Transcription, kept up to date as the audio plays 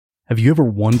Have you ever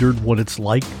wondered what it's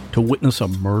like to witness a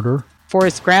murder?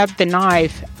 Forrest grabbed the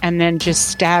knife and then just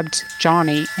stabbed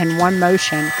Johnny in one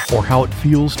motion. Or how it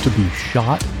feels to be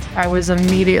shot? I was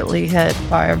immediately hit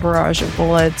by a barrage of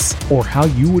bullets. Or how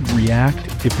you would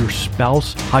react if your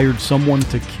spouse hired someone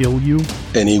to kill you?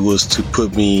 And he was to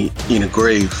put me in a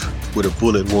grave with a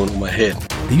bullet wound on my head.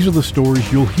 These are the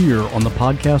stories you'll hear on the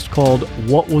podcast called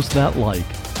What Was That Like?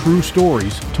 True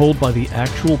stories told by the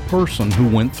actual person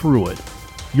who went through it.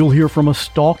 You'll hear from a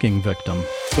stalking victim.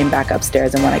 Came back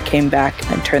upstairs, and when I came back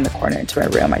and turned the corner into my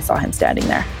room, I saw him standing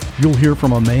there. You'll hear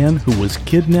from a man who was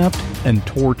kidnapped and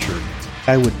tortured.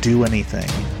 I would do anything,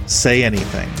 say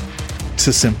anything,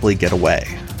 to simply get away.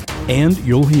 And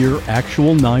you'll hear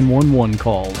actual 911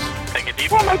 calls. Take a deep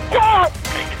breath. Oh my God!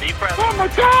 Take a deep breath. Oh my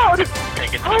God! Take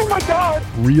a deep Oh my God!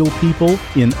 Real people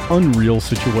in unreal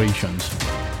situations.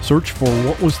 Search for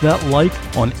What Was That Like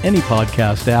on any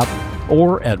podcast app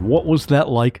or at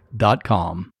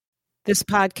whatwasthatlike.com. This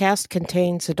podcast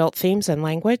contains adult themes and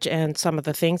language, and some of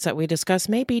the things that we discuss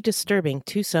may be disturbing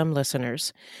to some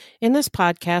listeners. In this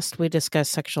podcast, we discuss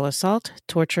sexual assault,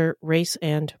 torture, race,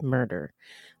 and murder.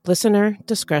 Listener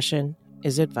discretion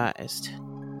is advised.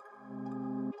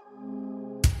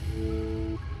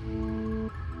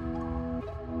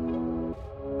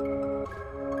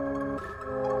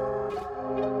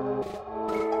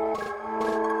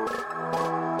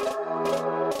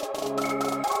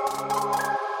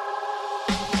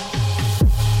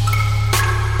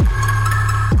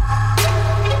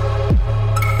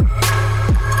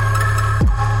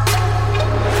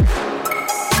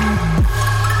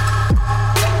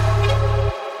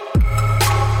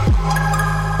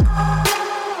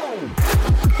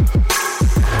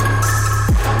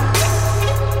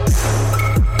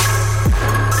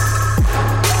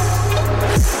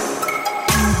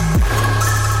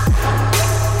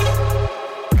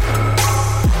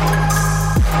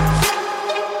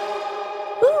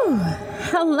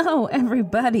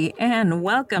 Everybody, and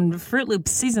welcome to Fruit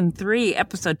Loops Season 3,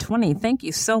 Episode 20. Thank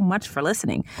you so much for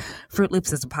listening. Fruit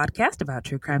Loops is a podcast about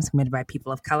true crimes committed by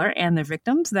people of color and their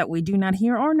victims that we do not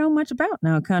hear or know much about.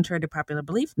 Now, contrary to popular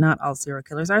belief, not all serial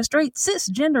killers are straight,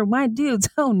 cisgender, white dudes.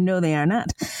 Oh, no, they are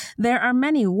not. There are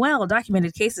many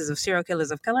well-documented cases of serial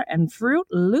killers of color, and Fruit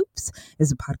Loops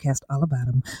is a podcast all about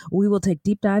them. We will take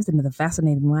deep dives into the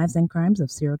fascinating lives and crimes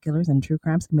of serial killers and true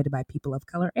crimes committed by people of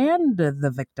color and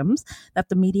the victims that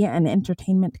the media and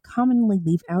entertainment commonly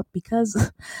leave out because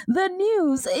the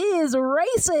news is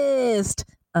racist,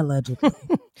 allegedly.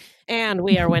 And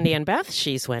we are Wendy and Beth.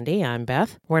 She's Wendy. I'm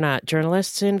Beth. We're not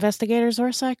journalists, investigators,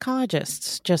 or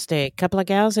psychologists. Just a couple of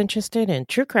gals interested in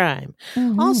true crime.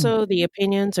 Mm-hmm. Also, the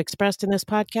opinions expressed in this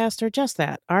podcast are just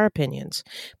that, our opinions.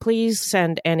 Please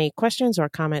send any questions or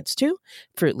comments to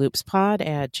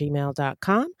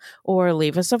fruitloopspod@gmail.com or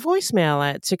leave us a voicemail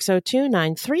at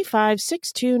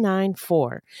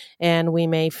 602-935-6294, and we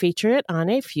may feature it on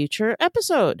a future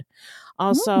episode.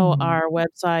 Also, our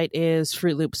website is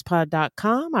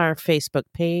fruitloopspod.com. Our Facebook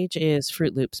page is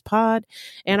Fruit Loops Pod,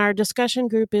 and our discussion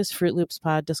group is Fruit Loops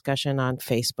Pod Discussion on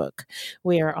Facebook.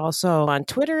 We are also on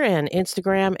Twitter and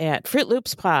Instagram at Fruit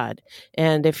Loops Pod.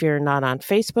 And if you're not on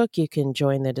Facebook, you can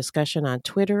join the discussion on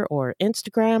Twitter or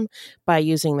Instagram by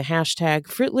using the hashtag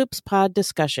Fruit Loops Pod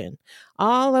Discussion.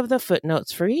 All of the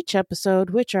footnotes for each episode,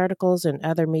 which articles and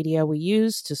other media we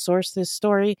use to source this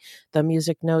story, the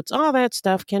music notes, all that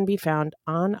stuff can be found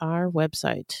on our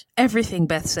website. Everything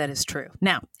Beth said is true.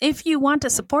 Now, if you want to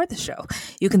support the show,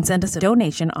 you can send us a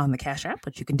donation on the Cash App,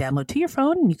 which you can download to your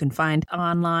phone and you can find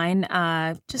online.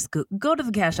 Just go to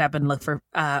the Cash App and look for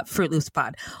Fruit Loops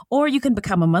Pod. Or you can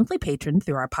become a monthly patron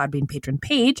through our Podbean patron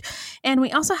page. And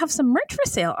we also have some merch for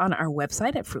sale on our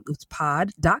website at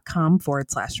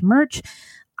fruitloopspod.com/merch.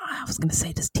 I was going to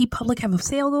say, does TeePublic have a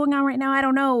sale going on right now? I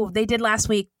don't know. They did last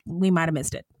week. We might have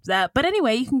missed it. But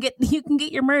anyway, you can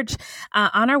get your merch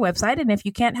on our website. And if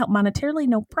you can't help monetarily,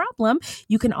 no problem.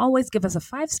 You can always give us a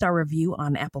 5-star review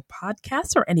on Apple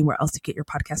Podcasts or anywhere else you get your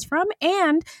podcast from.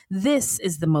 And this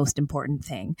is the most important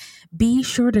thing. Be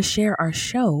sure to share our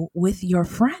show with your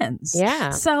friends. Yeah.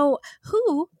 So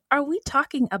who are we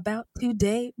talking about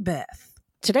today, Beth?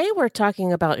 Today we're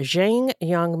talking about Zhang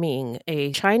Yongming,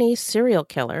 a Chinese serial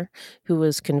killer who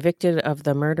was convicted of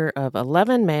the murder of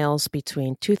 11 males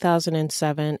between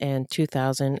 2007 and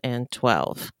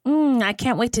 2012. I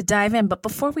can't wait to dive in, but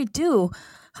before we do,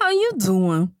 how you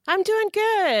doing? I'm doing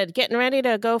good. Getting ready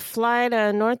to go fly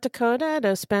to North Dakota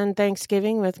to spend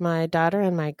Thanksgiving with my daughter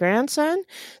and my grandson.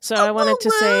 So I wanted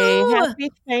to say happy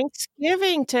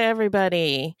Thanksgiving to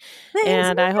everybody.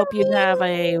 And I hope you have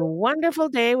a wonderful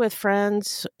day with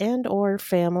friends and or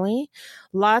family.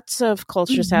 Lots of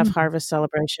cultures have harvest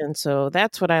celebrations. So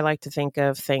that's what I like to think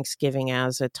of Thanksgiving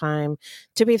as, a time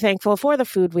to be thankful for the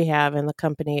food we have and the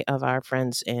company of our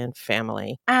friends and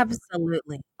family.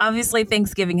 Absolutely. Obviously,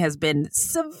 Thanksgiving has been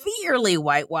severely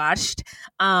whitewashed.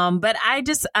 But I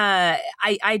just,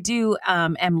 I do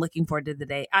am looking forward to the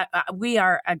day. We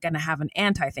are going to have an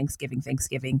anti-Thanksgiving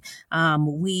Thanksgiving.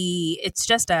 It's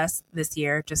just us this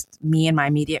year, just me and my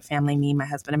immediate family, me, my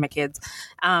husband, and my kids.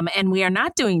 And we are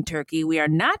not doing turkey. We are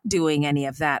not doing any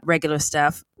of that regular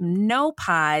stuff. No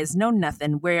pies, no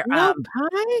nothing. No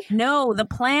pie? No, the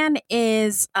plan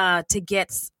is to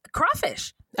get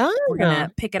crawfish. Oh, we're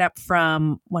gonna pick it up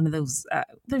from one of those.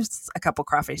 There's a couple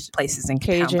crawfish places in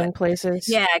Cajun places.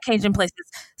 Yeah, Cajun places.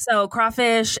 So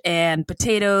crawfish and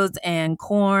potatoes and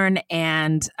corn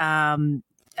and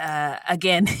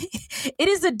again, it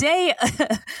is a day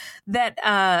that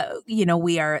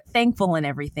we are thankful and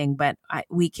everything, but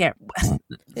we can't.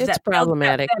 It's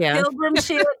problematic. That pilgrim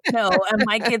shit. No, and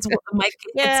my kids.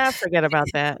 Yeah, forget about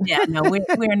that. Yeah, no, we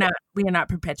are not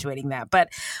perpetuating that. But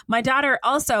my daughter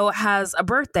also has a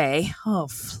birthday. Oh,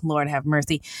 Lord have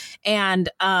mercy, and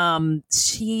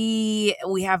we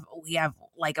have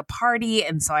like a party,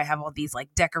 and so I have all these like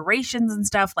decorations and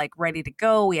stuff like ready to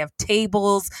go. We have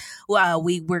tables.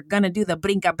 We were gonna do the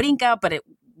brinca, but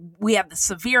we have the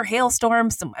severe hailstorm,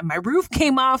 so my roof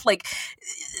came off. Like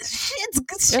shit's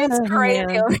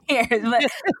crazy over here,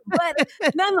 but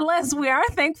nonetheless, we are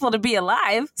thankful to be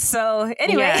alive. So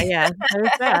anyway,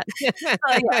 there's that. So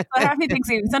happy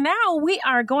Thanksgiving. So now we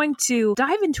are going to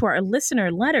dive into our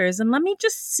listener letters, and let me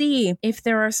just see if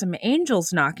there are some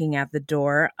angels knocking at the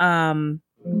door.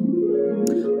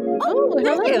 Oh,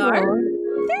 there they are.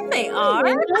 There they are.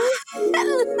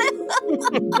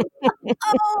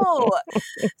 Oh,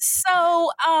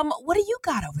 so what do you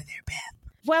got over there, Beth?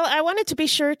 Well, I wanted to be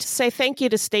sure to say thank you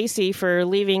to Stacy for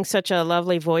leaving such a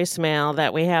lovely voicemail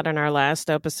that we had in our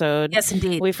last episode. Yes,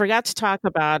 indeed. We forgot to talk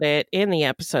about it in the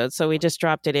episode, so we just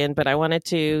dropped it in. But I wanted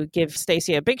to give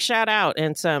Stacy a big shout out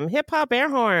and some hip hop air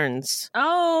horns.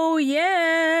 Oh,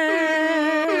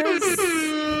 yes.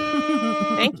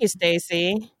 Thank you,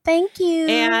 Stacy. Thank you.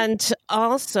 And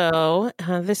also,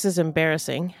 this is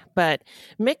embarrassing, but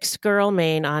Mixed Girl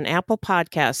Maine on Apple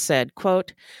Podcasts said,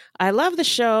 quote, I love the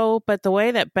show, but the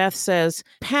way that Beth says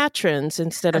patrons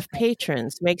instead of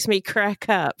patrons makes me crack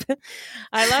up.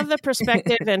 I love the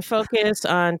perspective and focus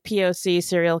on POC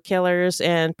serial killers,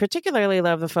 and particularly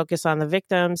love the focus on the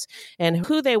victims and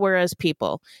who they were as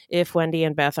people, if Wendy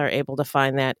and Beth are able to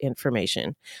find that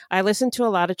information. I listen to a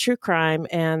lot of true crime,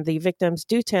 and the victims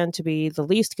do tend to be the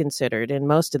least considered in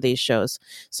most of these shows.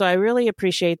 So I really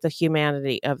appreciate the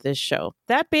humanity of this show.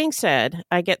 That being said,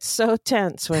 I get so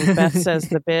tense when Beth says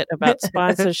the bit about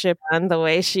sponsorship, and the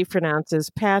way she pronounces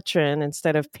patron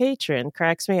instead of patron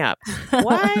cracks me up.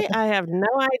 Why? I have no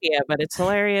idea, but it's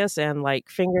hilarious and like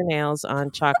fingernails on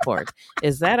chalkboard.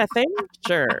 Is that a thing?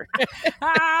 Sure.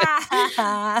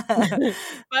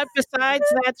 But besides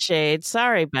that shade,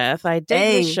 sorry, Beth, I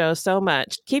dig this show so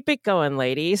much. Keep it going,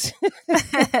 ladies.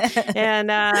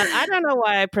 And I don't know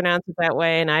why I pronounce it that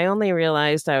way, and I only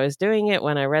realized I was doing it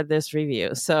when I read this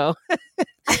review. So,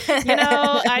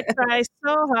 I try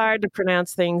so hard to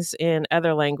pronounce things in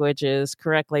other languages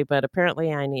correctly, but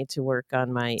apparently I need to work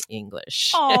on my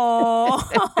English. Oh.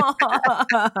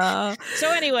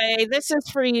 So anyway, this is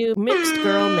for you, Mixed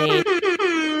Girl Maine.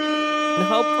 And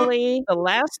hopefully the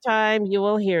last time you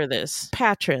will hear this.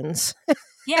 Patrons.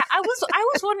 Yeah, I was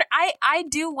wondering. I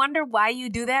do wonder why you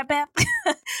do that, Beth.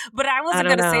 But I wasn't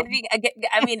going to say anything.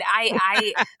 I mean,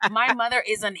 my mother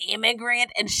is an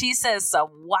immigrant, and she says some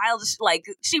wild, like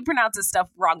she pronounces stuff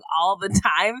wrong all the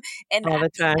time, and all the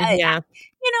time. Yeah. I'm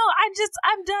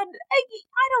done.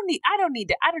 I don't need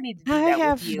to do that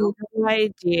with you. I have no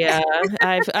idea.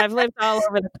 I've lived all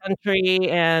over the country,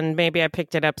 and maybe I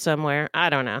picked it up somewhere. I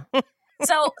don't know.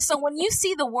 So when you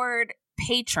see the word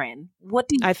patron, what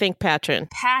do you? I think patron.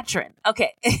 Patron.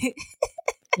 Okay.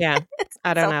 Yeah.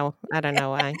 I don't know. I don't know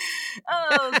why.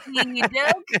 Oh, you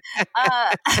joke.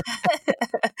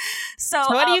 So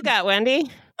what do you got, Wendy?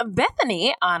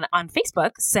 Bethany on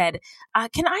Facebook said,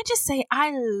 can I just say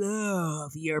I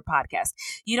love your podcast.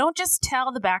 You don't just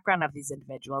tell the background of these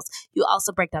individuals. You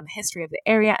also break down the history of the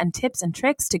area and tips and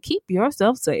tricks to keep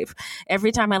yourself safe.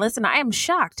 Every time I listen, I am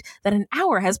shocked that an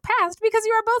hour has passed because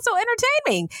you are both so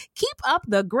entertaining. Keep up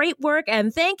the great work,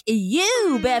 and thank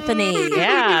you, Bethany.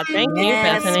 Yeah, thank you,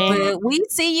 Bethany. Boo. We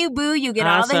see you, boo. You get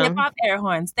all the hip-hop air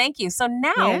horns. Thank you. So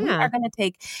now we are going to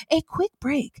take a quick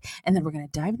break, and then we're going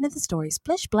to dive into the story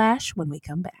Splish Splash when we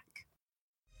come back.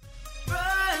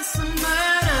 Rise and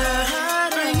murder,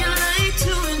 bring your light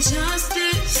to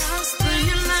injustice, bring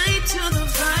your light to the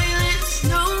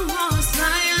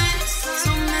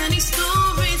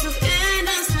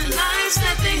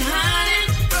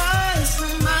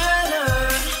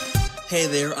Hey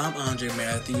there, I'm Andre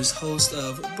Matthews, host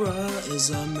of Bruh is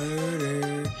a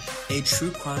Murder, a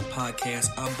true crime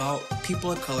podcast about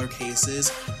people of color cases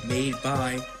made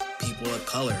by people of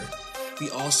color. We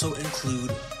also include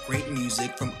great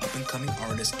music from up-and-coming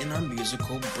artists in our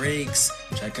musical breaks.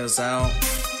 Check us out.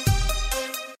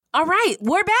 All right,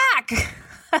 we're back.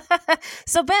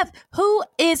 So, Beth, who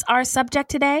is our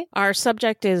subject today? Our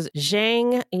subject is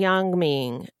Zhang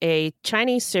Yangming, a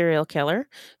Chinese serial killer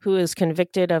who is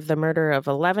convicted of the murder of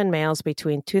 11 males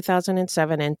between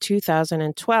 2007 and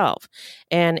 2012.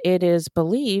 And it is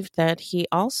believed that he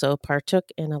also partook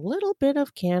in a little bit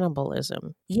of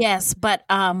cannibalism. Yes, but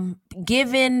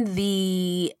given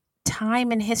the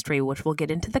time and history, which we'll get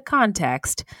into the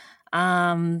context,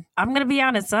 I'm going to be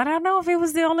honest, I don't know if he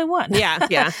was the only one.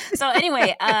 Yeah. So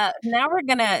anyway, now we're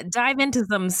going to dive into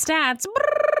some stats.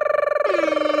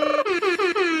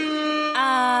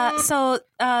 So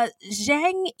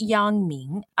Zhang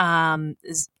Yangming,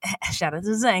 shout out to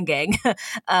Zhang Gang,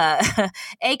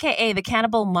 aka the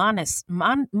Cannibal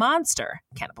Monster.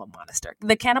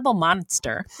 The Cannibal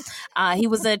Monster. He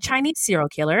was a Chinese serial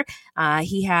killer.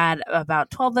 He had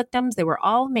about 12 victims. They were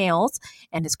all males,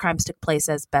 and his crimes took place,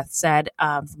 as Beth said,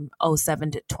 from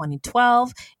 2007 to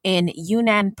 2012 in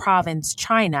Yunnan Province,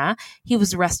 China. He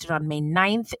was arrested on May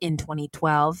 9th in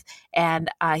 2012, and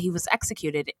he was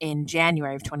executed in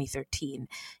January of 2013.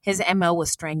 His MO was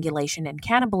strangulation and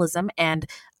cannibalism, and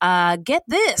get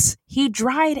this, he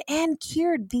dried and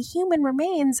cured the human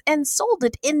remains and sold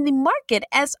it in the market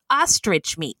as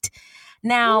ostrich meat.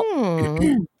 Now,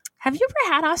 have you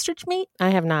ever had ostrich meat? I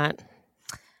have not.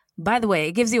 By the way,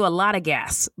 it gives you a lot of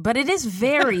gas, but it is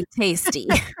very tasty.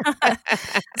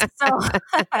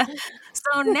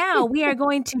 So now we are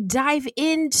going to dive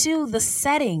into the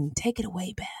setting. Take it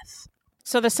away, Beth.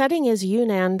 So the setting is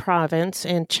Yunnan Province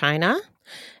in China.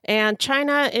 And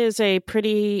China is a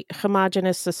pretty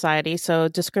homogenous society, so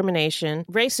discrimination,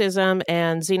 racism,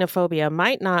 and xenophobia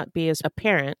might not be as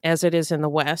apparent as it is in the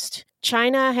West.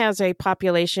 China has a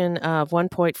population of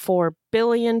 1.4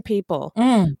 billion people.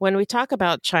 When we talk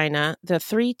about China, the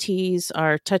 3 T's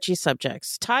are touchy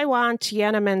subjects: Taiwan,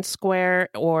 Tiananmen Square,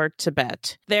 or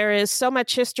Tibet. There is so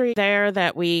much history there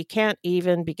that we can't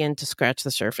even begin to scratch the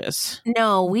surface.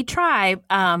 No, we try.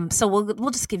 So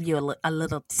we'll just give you a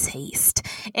little taste.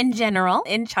 In general,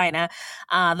 in China,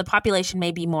 the population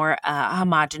may be more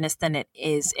homogenous than it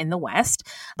is in the West,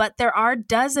 but there are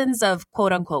dozens of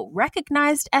quote-unquote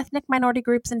recognized ethnic minority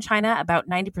groups in China. About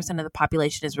 90% of the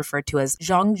population is referred to as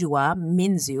Zhongjua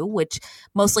Minzu, which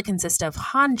mostly consist of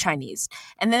Han Chinese.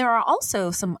 And there are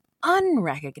also some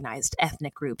unrecognized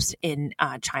ethnic groups in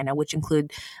China, which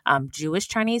include Jewish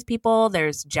Chinese people.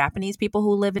 There's Japanese people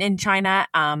who live in China.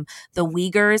 The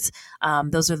Uyghurs,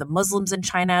 those are the Muslims in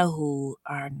China who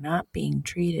are not being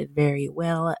treated very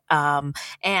well.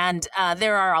 And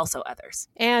there are also others.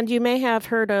 And you may have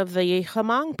heard of the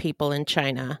Hmong people in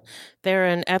China. They're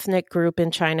an ethnic group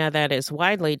in China that is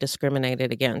widely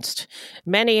discriminated against.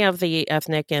 Many of the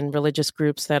ethnic and religious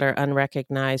groups that are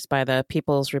unrecognized by the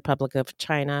People's Republic of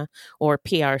China, or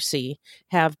PRC,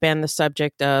 have been the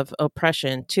subject of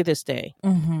oppression to this day.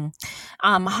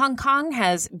 Hong Kong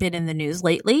has been in the news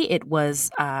lately. It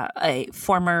was a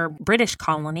former British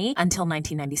colony until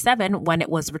 1997 when it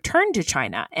was returned to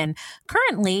China. And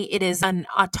currently it is an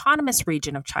autonomous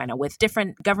region of China with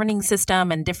different governing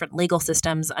system and different legal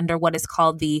systems under what is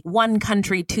called the one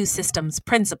country, two systems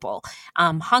principle.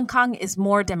 Hong Kong is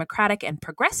more democratic and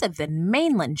progressive than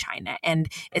mainland China,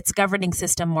 and its governing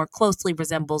system more closely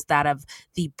resembles that of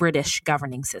the British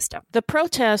governing system. The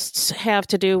protests have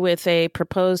to do with a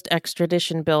proposed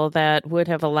extradition bill that would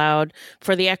have allowed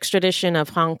for the extradition of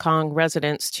Hong Kong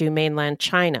residents to mainland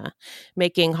China,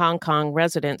 making Hong Kong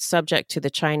residents subject to the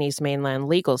Chinese mainland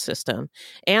legal system,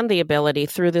 and the ability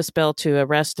through this bill to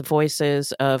arrest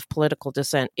voices of political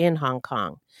dissent in Hong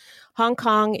Kong. Hong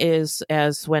Kong is,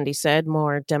 as Wendy said,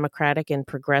 more democratic and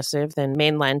progressive than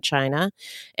mainland China,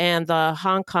 and the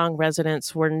Hong Kong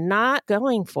residents were not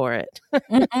going for it.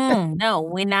 No,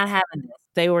 we're not having this.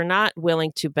 They were not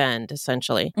willing to bend,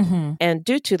 essentially. And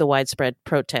due to the widespread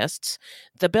protests,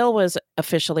 the bill was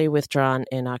officially withdrawn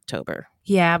in October.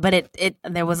 Yeah, but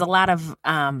there was a lot of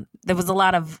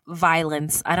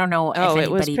violence. I don't know if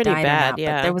anybody died or not,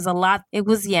 but there was a lot. There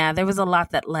was a lot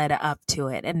that led up to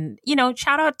it. And,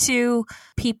 shout out to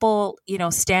people,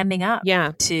 standing up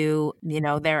to,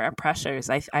 their oppressors.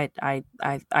 I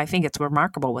think it's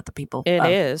remarkable what the people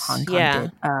of Hong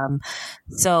Kong did.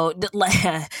 So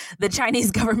the Chinese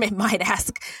government might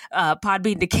ask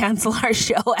Podbean to cancel our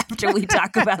show after we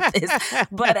talk about this.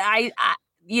 But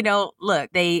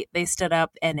look, they stood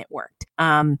up and it worked.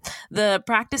 The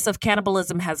practice of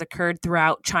cannibalism has occurred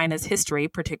throughout China's history,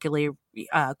 particularly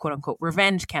quote unquote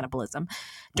revenge cannibalism.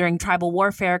 During tribal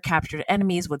warfare, captured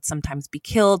enemies would sometimes be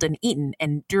killed and eaten.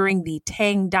 And during the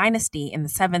Tang Dynasty in the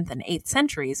 7th and 8th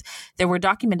centuries, there were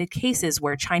documented cases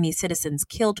where Chinese citizens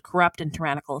killed corrupt and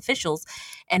tyrannical officials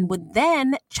and would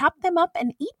then chop them up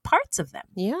and eat parts of them.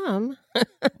 Yum.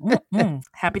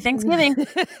 Happy Thanksgiving.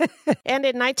 And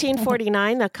in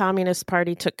 1949, the Communist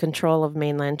Party took control of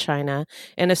mainland China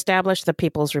and established the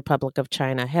People's Republic of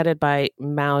China, headed by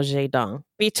Mao Zedong.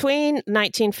 Between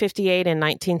 1958 and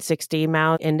 1960,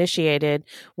 Mao initiated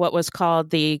what was called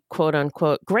the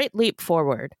quote-unquote Great Leap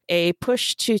Forward, a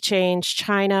push to change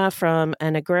China from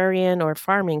an agrarian or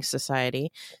farming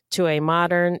society to a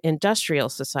modern industrial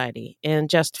society in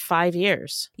just 5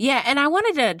 years. Yeah, and I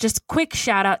wanted to just quick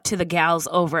shout out to the gals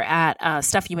over at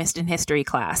Stuff You Missed in History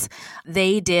class.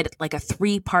 They did like a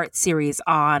 3-part series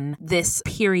on this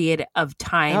period of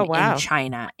time in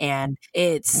China, and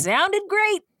it sounded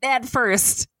great at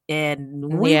first.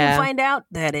 And we will find out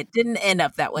that it didn't end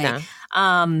up that way.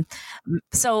 No.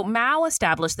 So Mao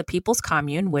established the People's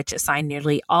Commune, which assigned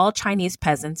nearly all Chinese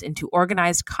peasants into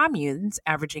organized communes,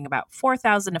 averaging about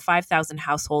 4,000 to 5,000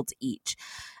 households each.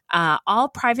 All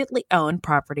privately owned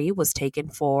property was taken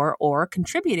for or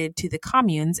contributed to the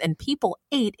communes, and people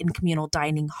ate in communal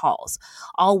dining halls.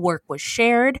 All work was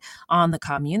shared on the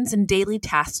communes, and daily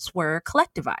tasks were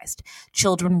collectivized.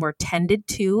 Children were tended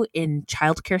to in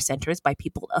childcare centers by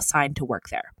people assigned to work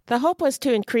there. The hope was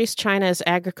to increase China's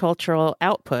agricultural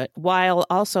output while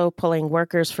also pulling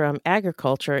workers from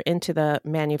agriculture into the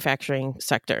manufacturing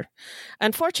sector.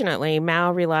 Unfortunately,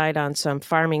 Mao relied on some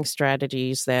farming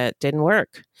strategies that didn't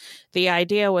work. The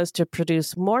idea was to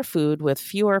produce more food with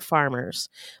fewer farmers,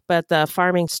 but the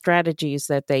farming strategies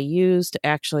that they used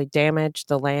actually damaged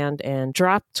the land and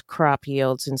dropped crop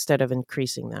yields instead of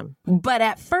increasing them. But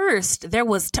at first, there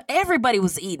was everybody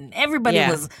was eating. Everybody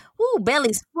was, woo,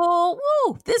 bellies full,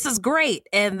 woo, this is great.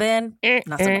 And then,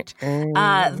 not so much.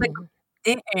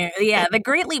 The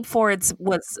Great Leap Forward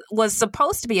was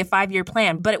supposed to be a 5-year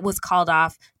plan, but it was called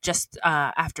off just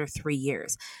after 3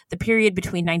 years. The period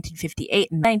between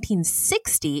 1958 and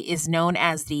 1960 is known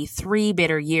as the 3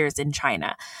 bitter years in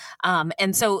China.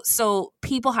 And so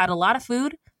people had a lot of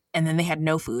food, and then they had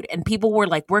no food, and people were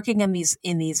like working in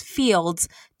these fields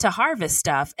to harvest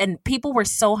stuff, and people were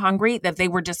so hungry that they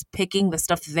were just picking the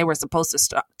stuff that they were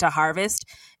supposed to harvest,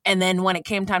 and then when it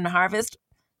came time to harvest,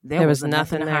 there was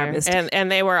nothing to harvest.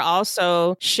 And they were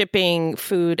also shipping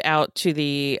food out to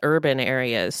the urban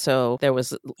areas, so there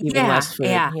was even less food.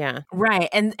 Yeah. Right.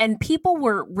 And people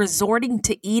were resorting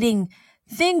to eating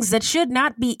things that should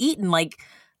not be eaten. Like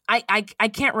I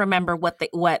can't remember what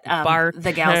bark.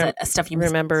 The gals at Stuff You Missed.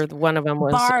 Remember one of them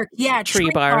was bark. Yeah, tree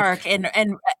bark and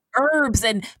herbs,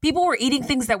 and people were eating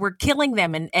things that were killing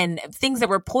them and things that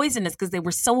were poisonous because they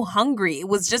were so hungry. It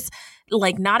was just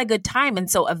like not a good time. And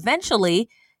so eventually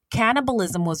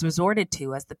cannibalism was resorted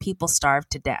to as the people starved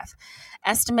to death.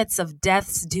 Estimates of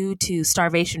deaths due to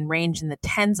starvation range in the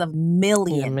tens of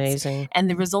millions. Amazing. And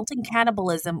the resulting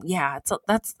cannibalism,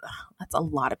 that's a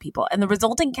lot of people. And the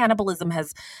resulting cannibalism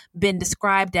has been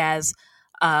described as,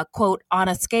 quote, on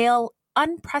a scale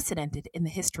unprecedented in the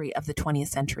history of the 20th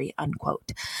century,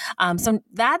 unquote. So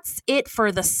that's it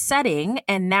for the setting.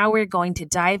 And now we're going to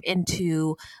dive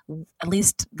into at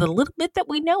least the little bit that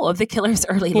we know of the killer's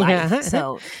early life.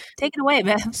 So take it away,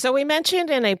 Beth. So we mentioned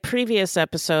in a previous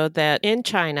episode that in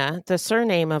China, the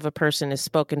surname of a person is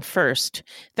spoken first,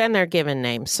 then their given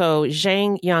name. So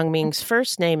Zhang Yangming's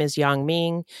first name is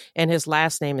Yangming and his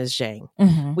last name is Zhang.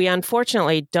 Mm-hmm. We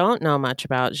unfortunately don't know much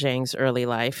about Zhang's early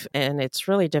life, and it's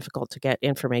really difficult to get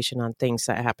information on things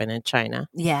that happen in China.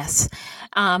 Yes.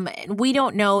 We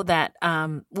don't know that,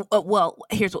 well,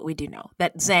 here's what we do know,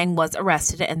 that Zhang was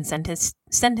arrested and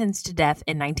sentenced to death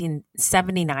in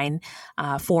 1979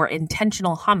 for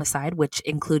intentional homicide, which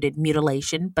included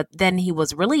mutilation, but then he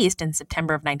was released in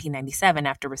September of 1997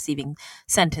 after receiving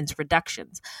sentence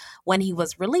reductions. When he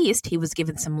was released, he was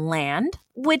given some land,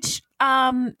 which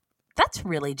that's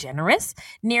really generous,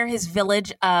 near his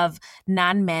village of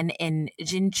Nanmen in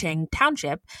Jincheng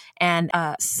Township, and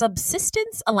a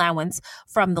subsistence allowance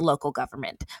from the local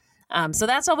government. So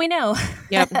that's all we know.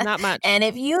 Yep, not much. And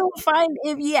if you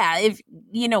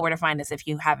know where to find us if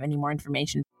you have any more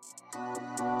information.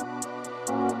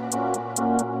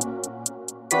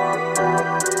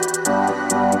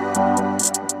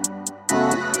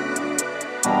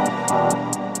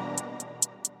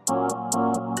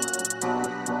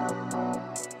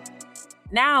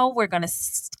 Now we're going to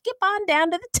skip on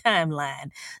down to the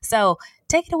timeline. So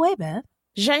take it away, Beth.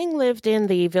 Zhang lived in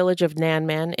the village of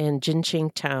Nanmen in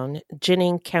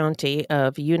Jining County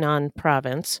of Yunnan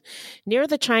Province, near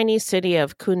the Chinese city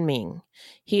of Kunming.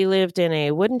 He lived in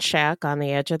a wooden shack on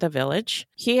the edge of the village.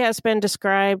 He has been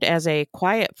described as a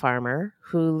quiet farmer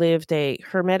who lived a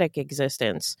hermetic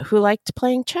existence, who liked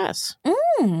playing chess.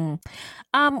 We're going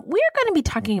to be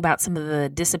talking about some of the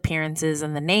disappearances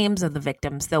and the names of the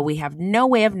victims, though we have no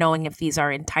way of knowing if these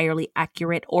are entirely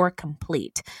accurate or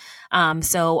complete.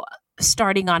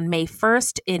 Starting on May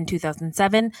 1st in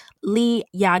 2007, Li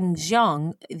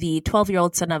Yangzhong, the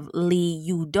 12-year-old son of Li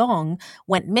Yudong,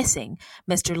 went missing.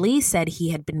 Mr. Li said he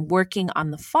had been working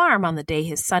on the farm on the day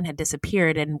his son had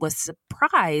disappeared and was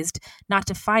surprised not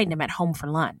to find him at home for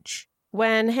lunch.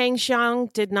 When Hang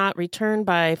Xiang did not return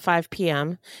by 5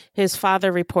 p.m., his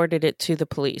father reported it to the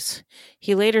police.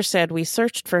 He later said, "We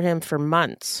searched for him for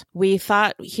months. We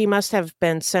thought he must have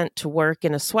been sent to work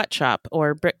in a sweatshop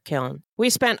or brick kiln. We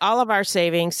spent all of our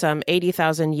savings, some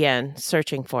 80,000 yen,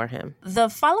 searching for him." The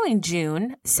following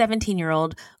June,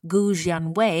 17-year-old Gu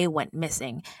Jianwei went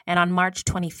missing. And on March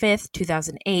 25th,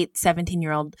 2008,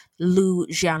 17-year-old Lu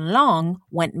Jianlong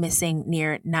went missing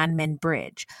near Nanmen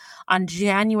Bridge. On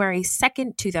January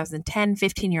 2nd, 2010,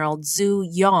 15-year-old Zhu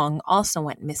Yong also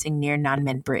went missing near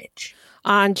Nanmen Bridge.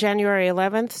 On January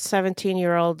 11th,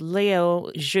 17-year-old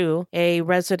Liu Zhu, a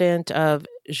resident of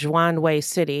Zhuanwei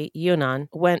City, Yunnan,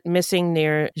 went missing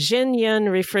near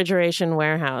Jinyun Refrigeration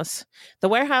Warehouse. The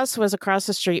warehouse was across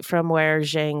the street from where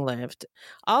Zhang lived.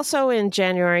 Also in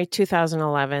January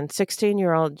 2011,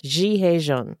 16-year-old Ji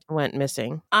Heijun went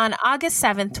missing. On August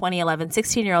 7th, 2011,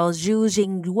 16-year-old Zhu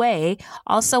Jingwei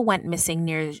also went missing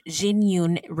near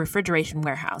Jinyun Refrigeration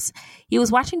Warehouse. He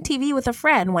was watching TV with a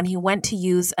friend when he went to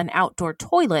use an outdoor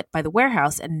toilet by the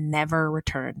warehouse and never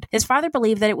returned. His father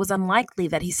believed that it was unlikely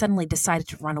that he suddenly decided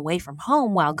to run away from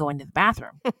home while going to the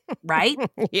bathroom. Right?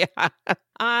 Yeah.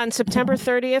 On September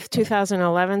 30th,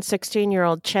 2011,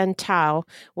 16-year-old Chen Tao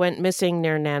went missing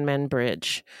near Nanmen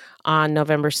Bridge. On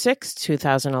November 6th,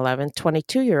 2011,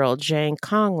 22-year-old Zhang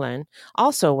Konglin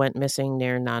also went missing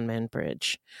near Nanmen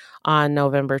Bridge. On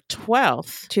November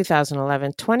 12th,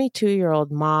 2011,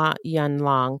 22-year-old Ma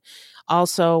Yanlong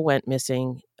also went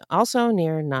missing, also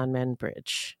near Nanmen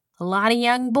Bridge. A lot of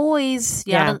young boys,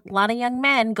 a lot of young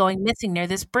men going missing near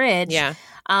this bridge. Yeah.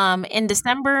 In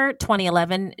December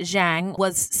 2011, Zhang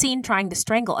was seen trying to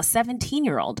strangle a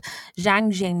 17-year-old,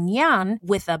 Zhang Zhengyan,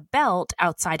 with a belt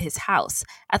outside his house.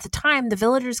 At the time, the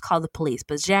villagers called the police,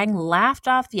 but Zhang laughed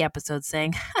off the episode,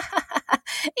 saying,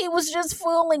 "He was just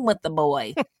fooling with the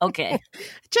boy." Okay.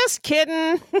 Just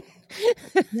kidding.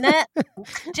 Nah,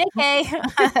 JK.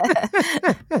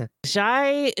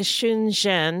 Zhai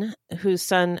Shunzhen, whose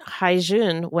son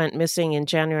Haijun went missing in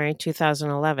January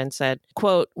 2011, said,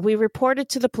 quote, "We reported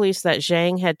to the police that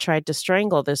Zhang had tried to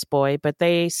strangle this boy, but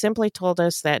they simply told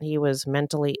us that he was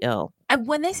mentally ill." And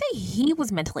when they say he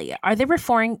was mentally ill, are they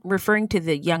referring to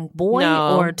the young boy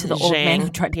or to the Zhang, old man who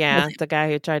tried to kill him? Yeah, the guy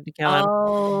who tried to kill him.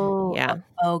 Oh, yeah.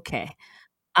 Okay.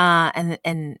 And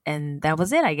that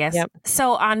was it, I guess. Yep.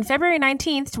 So on February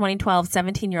 19th, 2012,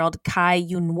 17-year-old Kai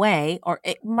Yunwei, or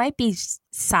it might be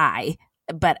Sai,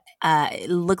 but it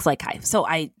looks like Kai.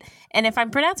 And if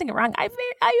I'm pronouncing it wrong, I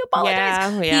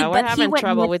apologize. Yeah, we're having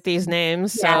trouble with these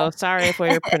names, so sorry if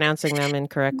we're pronouncing them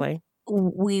incorrectly.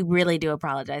 We really do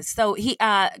apologize. So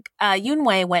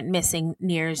Yunwei went missing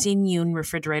near Jinyun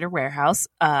Refrigerator Warehouse,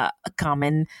 a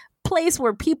common place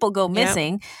where people go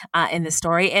missing in the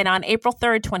story. And on April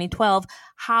 3rd, 2012,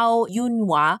 Hao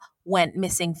Yunhua went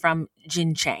missing from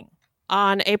Jincheng.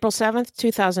 On April 7th,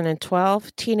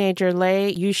 2012, teenager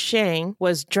Lei Yusheng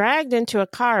was dragged into a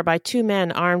car by two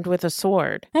men armed with a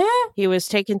sword. He was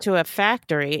taken to a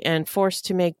factory and forced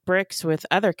to make bricks with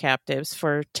other captives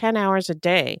for 10 hours a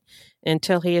day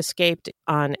until he escaped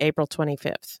on April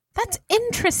 25th. That's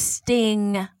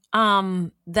interesting.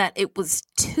 That it was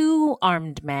two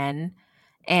armed men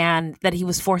and that he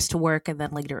was forced to work and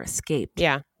then later escaped.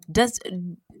 Yeah.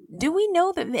 Do we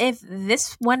know that if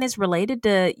this one is related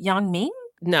to Yang Ming?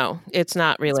 No, it's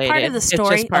not related. It's part of the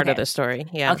story? It's just part of the story.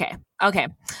 Yeah. Okay.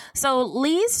 So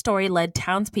Li's story led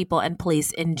townspeople and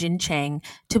police in Jincheng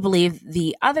to believe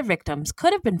the other victims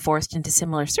could have been forced into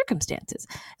similar circumstances.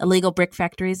 Illegal brick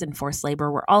factories and forced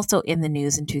labor were also in the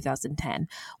news in 2010,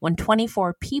 when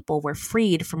 24 people were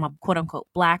freed from a quote-unquote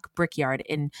black brickyard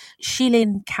in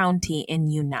Shilin County in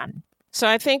Yunnan. So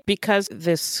I think because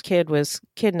this kid was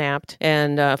kidnapped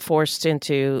and forced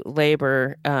into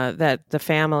labor, that the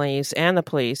families and the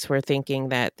police were thinking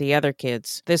that the other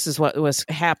kids, this is what was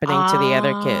happening to the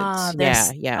other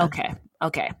kids. Yeah.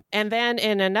 Okay. And then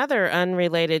in another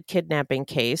unrelated kidnapping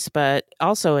case, but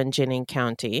also in Jining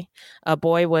County, a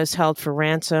boy was held for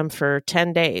ransom for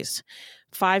 10 days.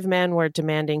 5 men were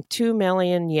demanding 2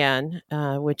 million yen,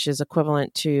 which is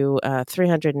equivalent to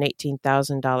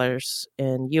 $318,000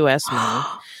 in U.S. money,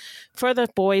 for the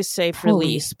boys' safe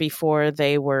release before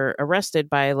they were arrested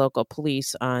by local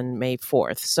police on May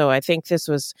 4th. So I think this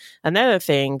was another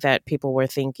thing that people were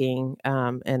thinking,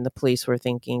 and the police were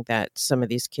thinking, that some of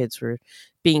these kids were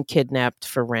being kidnapped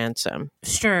for ransom.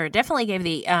 Sure. Definitely gave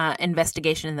the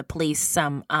investigation and the police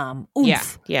some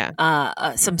oomph.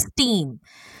 Some steam.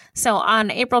 So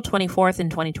on April 24th in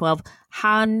 2012,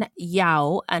 Han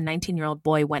Yao, a 19-year-old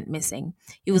boy, went missing.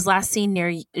 He was last seen near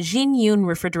Jinyun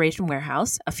Refrigeration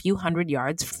Warehouse, a few hundred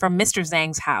yards from Mr.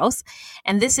 Zhang's house.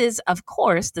 And this is, of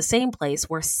course, the same place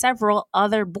where several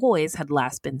other boys had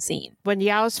last been seen. When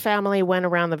Yao's family went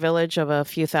around the village of a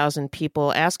few thousand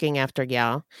people asking after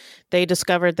Yao, they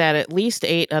discovered that at least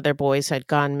 8 other boys had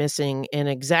gone missing in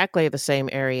exactly the same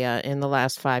area in the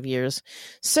last 5 years,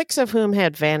 6 of whom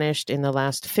had vanished in the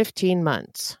last 15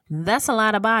 months. That's a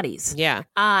lot of bodies. Yeah.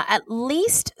 At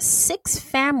least 6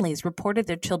 families reported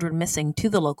their children missing to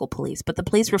the local police, but the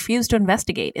police refused to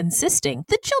investigate, insisting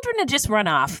the children had just run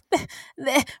off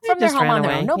from their home on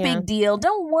their own. No big deal.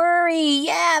 Don't worry.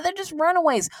 Yeah, they're just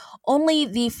runaways. Only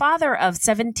the father of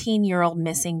 17-year-old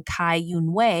missing Kai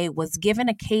Yun-wei was given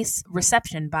a case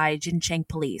reception by Jincheng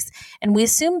police. And we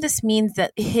assume this means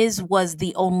that his was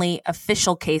the only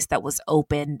official case that was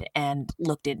opened and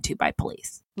looked into by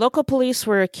police. Local police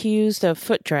were accused of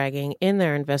foot dragging in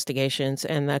their investigations,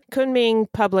 and the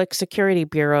Kunming Public Security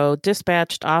Bureau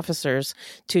dispatched officers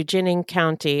to Jining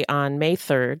County on May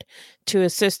 3rd to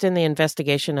assist in the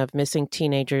investigation of missing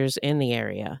teenagers in the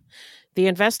area. The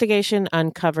investigation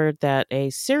uncovered that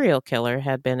a serial killer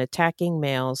had been attacking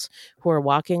males who were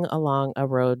walking along a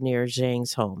road near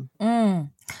Zhang's home.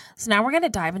 So now we're going to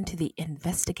dive into the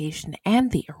investigation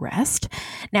and the arrest.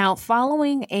 Now,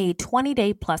 following a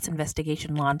 20-day plus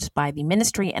investigation launched by the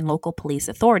ministry and local police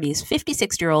authorities,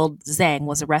 56-year-old Zhang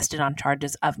was arrested on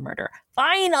charges of murder.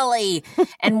 Finally!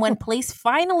 And when police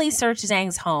finally searched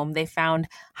Zhang's home, they found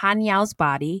Han Yao's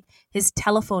body, his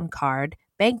telephone card,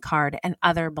 bank card, and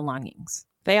other belongings.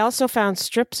 They also found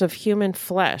strips of human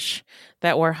flesh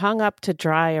that were hung up to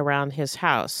dry around his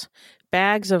house,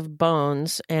 bags of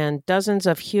bones, and dozens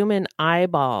of human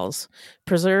eyeballs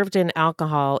preserved in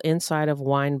alcohol inside of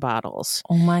wine bottles.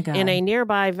 Oh my God. In a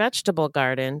nearby vegetable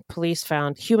garden, police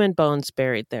found human bones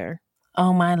buried there.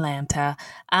 Oh my Lanta.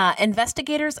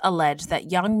 Investigators allege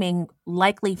that Yang Ming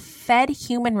likely fed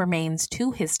human remains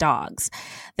to his dogs.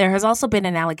 There has also been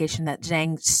an allegation that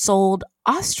Zhang sold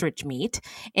ostrich meat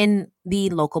in the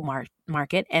local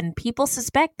market, and people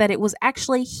suspect that it was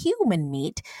actually human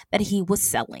meat that he was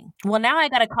selling. Well, now I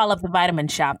got to call up the vitamin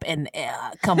shop and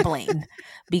complain,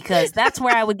 because that's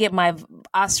where I would get my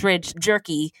ostrich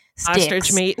jerky sticks.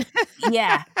 Ostrich meat.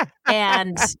 Yeah.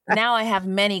 And now I have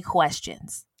many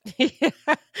questions.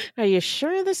 Are you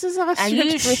sure this is ostrich meat? Are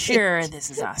you sure this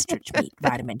is ostrich meat,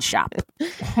 vitamin shop?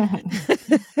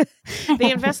 The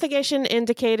investigation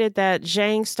indicated that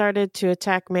Zhang started to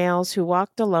attack males who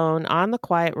walked alone on the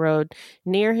quiet road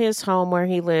near his home where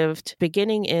he lived,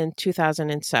 beginning in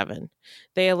 2007.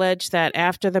 They allege that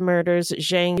after the murders,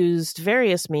 Zhang used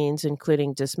various means,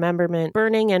 including dismemberment,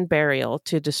 burning, and burial,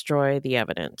 to destroy the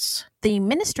evidence. The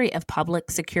Ministry of Public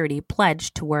Security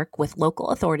pledged to work with local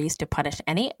authorities to punish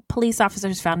any police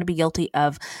officers found to be guilty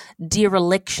of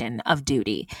dereliction of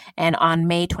duty. And on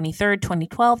May 23rd,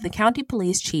 2012, the county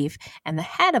police chief and the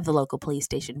head of the local police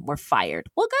station were fired.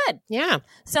 Well, good. Yeah.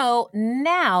 So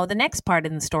now the next part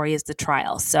in the story is the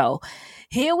trial. So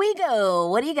here we go.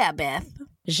 What do you got, Beth?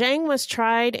 Zhang was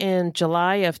tried in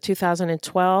July of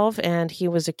 2012, and he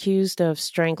was accused of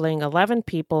strangling 11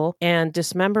 people and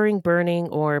dismembering, burning,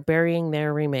 or burying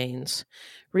their remains.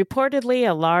 Reportedly,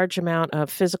 a large amount of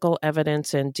physical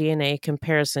evidence and DNA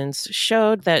comparisons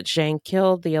showed that Zhang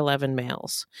killed the 11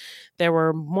 males. There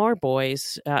were more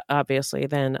boys, obviously,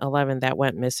 than 11 that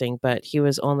went missing, but he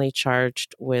was only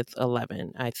charged with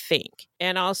 11, I think.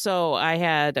 And also, I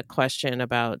had a question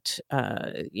about,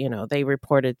 they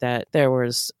reported that there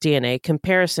was DNA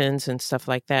comparisons and stuff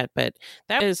like that, but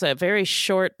that is a very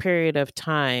short period of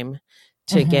time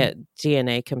to get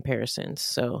DNA comparisons.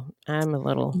 So I'm a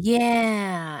little...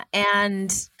 Yeah.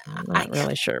 And I'm not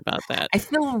really sure about that. I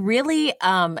feel really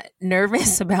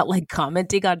nervous about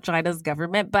commenting on China's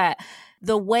government, but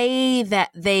the way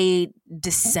that they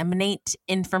disseminate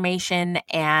information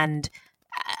and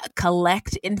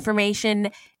collect information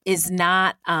is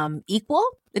not equal.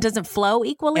 It doesn't flow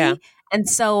equally. Yeah. And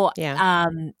so Yeah.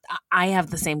 I have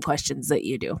the same questions that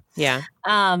you do. Yeah.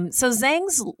 So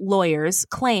Zhang's lawyers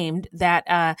claimed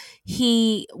that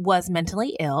he was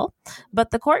mentally ill,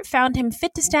 but the court found him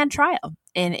fit to stand trial.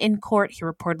 And in court, he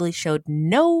reportedly showed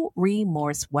no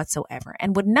remorse whatsoever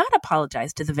and would not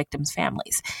apologize to the victims'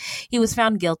 families. He was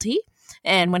found guilty,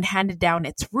 and when handed down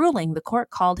its ruling, the court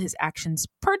called his actions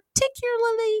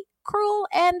particularly cruel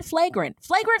and flagrant.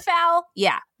 Flagrant foul?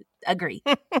 Yeah, agree.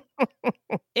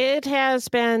 It has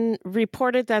been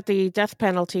reported that the death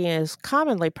penalty is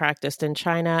commonly practiced in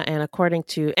China, and according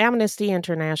to Amnesty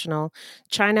International,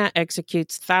 China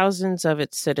executes thousands of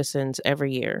its citizens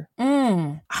every year.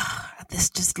 This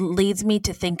just leads me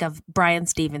to think of Brian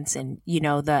Stevenson,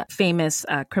 the famous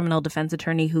criminal defense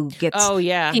attorney who gets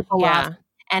people off.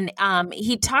 And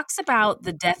he talks about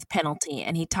the death penalty,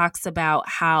 and he talks about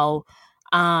how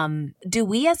do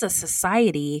we as a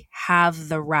society have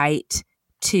the right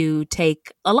to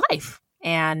take a life?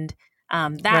 And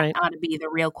that ought to be the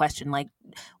real question. Like,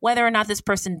 whether or not this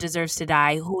person deserves to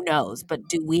die, who knows? But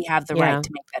do we have the right to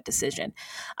make that decision?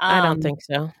 I don't think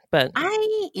so. But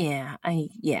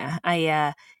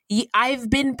I've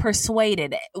been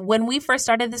persuaded. When we first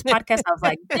started this podcast, I was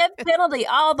like, death penalty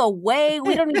all the way.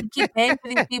 We don't need to keep paying for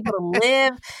these people to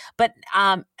live. But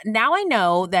now I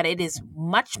know that it is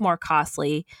much more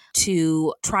costly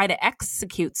to try to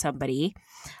execute somebody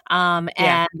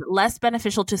and less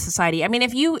beneficial to society. I mean,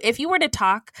 if you were to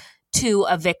talk to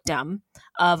a victim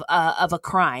of a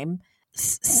crime,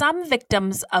 some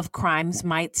victims of crimes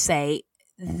might say,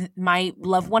 my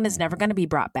loved one is never going to be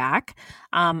brought back.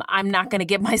 I'm not going to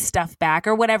get my stuff back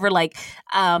or whatever. Like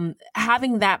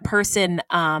having that person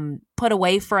put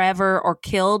away forever or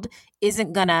killed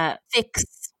isn't going to fix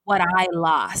what I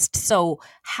lost. So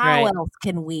how else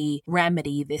can we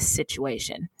remedy this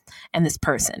situation and this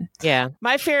person? Yeah.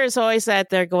 My fear is always that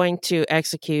they're going to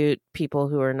execute people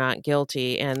who are not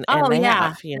guilty. And they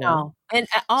have, And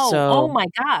oh my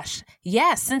gosh.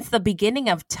 Yes. Since the beginning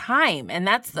of time. And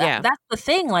that's the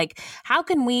thing. Like, how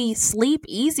can we sleep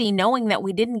easy knowing that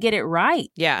we didn't get it right?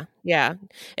 Yeah. Yeah.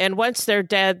 And once they're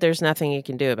dead, there's nothing you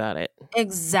can do about it.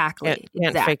 Exactly.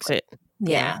 Can't fix it.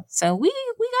 Yeah. So we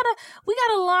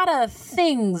got a lot of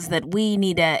things that we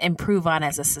need to improve on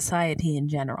as a society in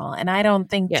general. And I don't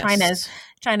think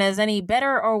China is any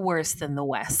better or worse than the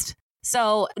West.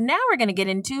 So now we're going to get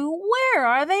into where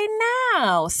are they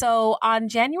now? So on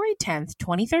January 10th,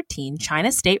 2013,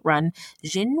 China's state-run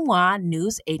Xinhua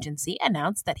News Agency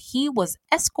announced that he was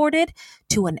escorted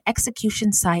to an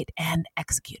execution site and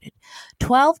executed.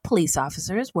 12 police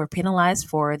officers were penalized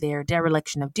for their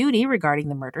dereliction of duty regarding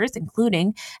the murders,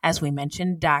 including, as we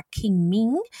mentioned, Da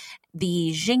Qingming,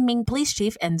 the Jingming police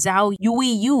chief, and Zhao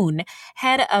Yuiyun,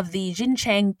 head of the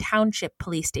Jincheng Township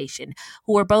Police Station,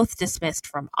 who were both dismissed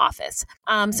from office.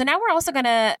 So now we're also going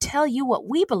to tell you what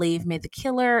we believe made the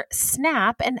killer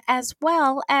snap, and as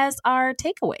well as our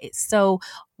takeaways. So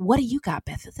what do you got,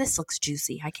 Beth? This looks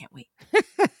juicy. I can't wait.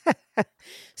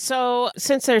 So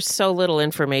since there's so little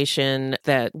information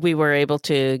that we were able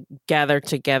to gather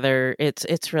together,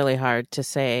 it's really hard to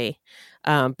say.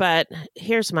 But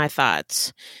here's my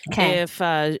thoughts. Okay. If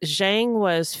Zhang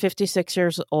was 56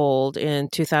 years old in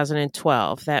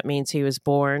 2012, that means he was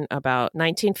born about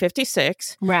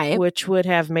 1956, right? Which would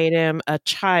have made him a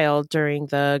child during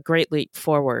the Great Leap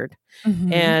Forward.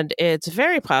 Mm-hmm. And it's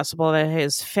very possible that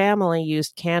his family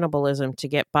used cannibalism to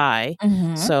get by.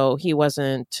 Mm-hmm. So he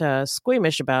wasn't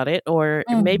squeamish about it, or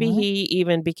maybe he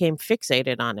even became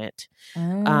fixated on it.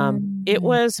 It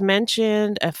was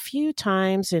mentioned a few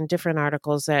times in different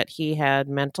articles that he had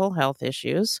mental health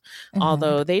issues,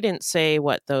 although they didn't say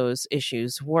what those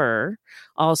issues were.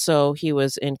 Also, he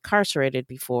was incarcerated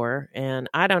before, and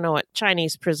I don't know what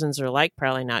Chinese prisons are like,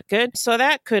 probably not good. So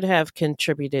that could have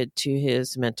contributed to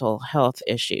his mental health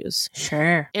issues.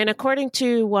 Sure. And according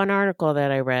to one article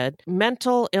that I read,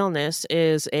 mental illness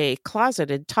is a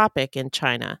closeted topic in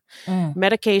China.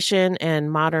 Medication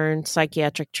and modern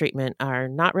psychiatric treatment are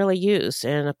not really used.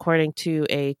 And according to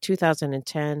a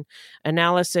 2010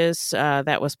 analysis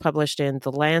that was published in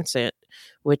The Lancet,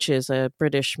 which is a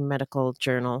British medical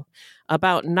journal,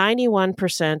 about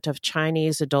 91% of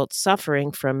Chinese adults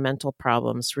suffering from mental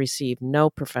problems receive no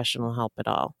professional help at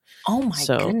all. Oh my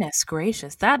goodness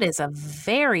gracious. That is a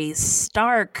very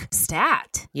stark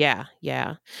stat. Yeah.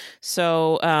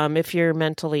 So if you're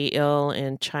mentally ill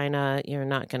in China, you're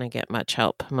not going to get much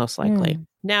help, most likely.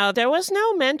 Now, there was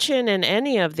no mention in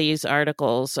any of these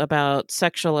articles about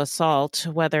sexual assault,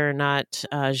 whether or not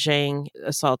Zhang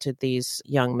assaulted these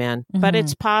young men, but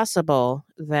it's possible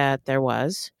that there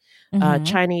was.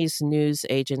 Chinese news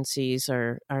agencies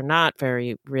are not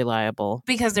very reliable.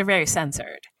 Because they're very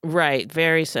censored. Right,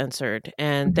 very censored.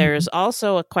 And there's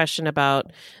also a question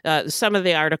about some of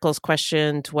the articles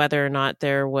questioned whether or not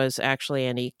there was actually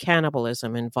any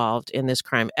cannibalism involved in this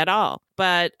crime at all.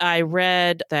 But I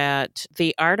read that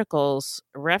the articles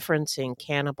referencing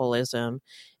cannibalism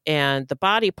and the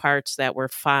body parts that were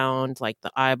found, like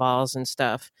the eyeballs and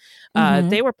stuff,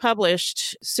 they were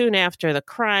published soon after the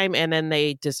crime, and then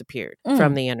they disappeared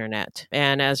from the internet.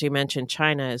 And as you mentioned,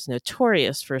 China is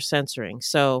notorious for censoring.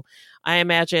 So I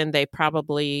imagine they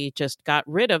probably just got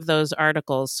rid of those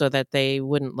articles so that they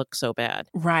wouldn't look so bad.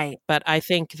 Right. But I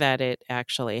think that it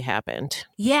actually happened.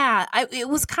 Yeah, it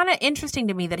was kind of interesting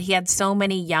to me that he had so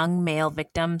many young male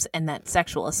victims and that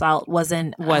sexual assault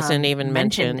wasn't even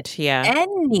mentioned. Yeah.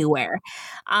 Anywhere.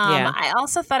 Yeah. I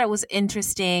also thought it was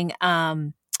interesting.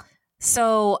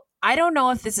 So I don't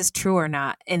know if this is true or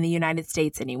not in the United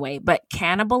States anyway, but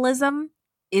cannibalism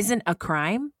isn't a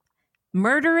crime.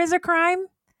 Murder is a crime.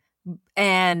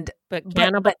 But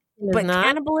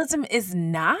cannibalism is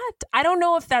not. I don't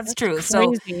know if that's true.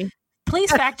 Crazy. So please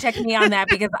fact check me on that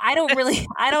because I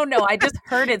don't know. I just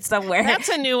heard it somewhere. That's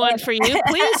a new one for you.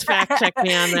 Please fact check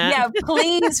me on that. Yeah,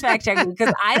 please fact check me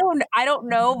because I don't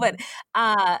know, but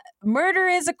murder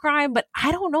is a crime, but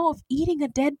I don't know if eating a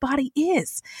dead body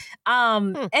is.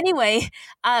 Anyway,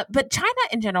 but China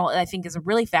in general, I think, is a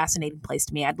really fascinating place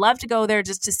to me. I'd love to go there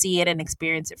just to see it and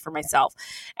experience it for myself.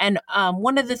 And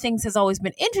one of the things has always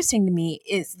been interesting to me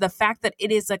is the fact that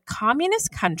it is a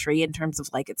communist country in terms of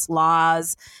like its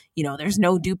laws. You know, there's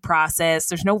no due process.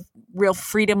 There's no real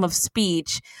freedom of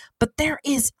speech, but there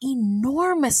is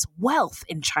enormous wealth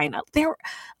in China.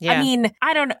 I mean,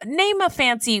 I don't know. Name a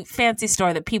fancy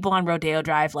store that people on Rodeo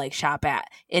Drive like shop at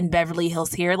in Beverly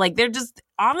Hills here. Like they're just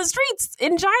on the streets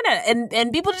in China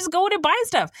and people just go in and buy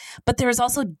stuff. But there's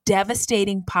also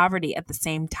devastating poverty at the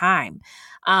same time.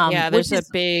 There's a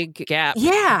big gap.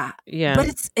 Yeah. Yeah.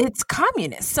 But it's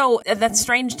communist. So that's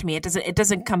strange to me. It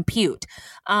doesn't compute.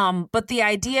 But the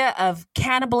idea of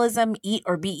cannibalism, eat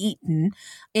or be eaten,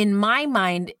 in my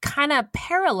mind, kind of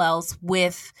parallels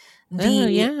with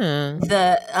the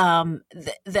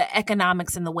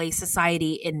economics and the way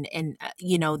society and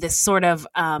this sort of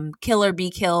kill or be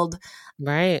killed,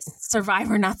 right,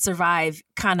 survive or not survive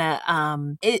kind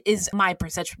of is my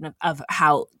perception of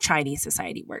how Chinese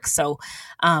society works. So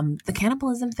the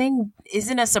cannibalism thing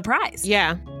isn't a surprise.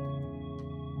 Yeah.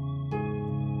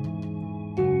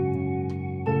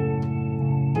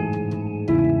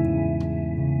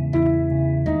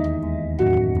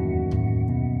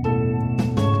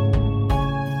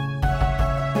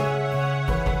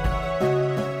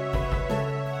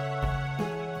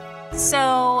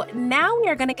 So now we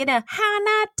are going to get a how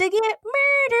not to get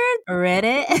murdered.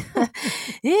 Ready?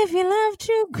 If you love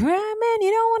true crime and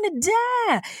you don't want to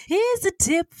die, here's a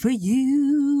tip for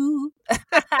you.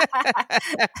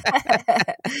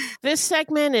 This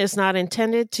segment is not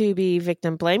intended to be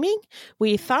victim blaming.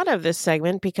 We thought of this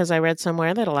segment because I read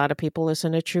somewhere that a lot of people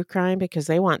listen to true crime because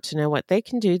they want to know what they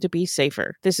can do to be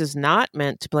safer. This is not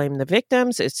meant to blame the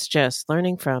victims. It's just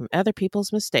learning from other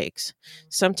people's mistakes.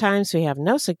 Sometimes we have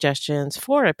no suggestions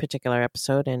for a particular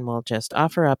episode and we'll just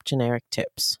offer up generic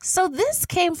tips. So this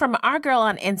came from our girl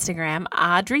on Instagram,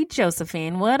 Audrey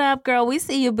Josephine. What up, girl? We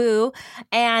see you, boo.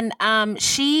 And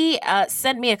she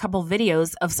sent me a couple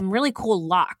videos of some really cool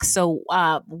locks. So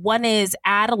one is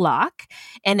Add a Lock,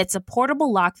 and it's a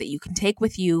portable lock that you can take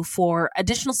with you for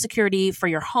additional security for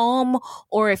your home,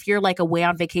 or if you're like away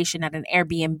on vacation at an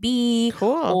Airbnb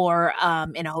or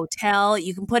in a hotel,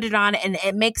 you can put it on, and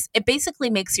it basically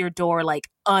makes your door like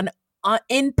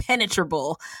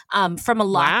impenetrable from a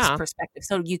lock's perspective.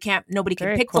 So nobody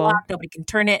can pick the lock, nobody can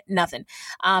turn it, nothing.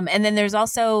 And then there's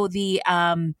also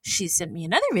she sent me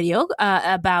another video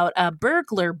about a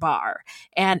burglar bar,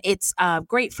 and it's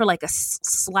great for like a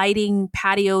sliding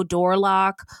patio door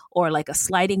lock or like a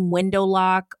sliding window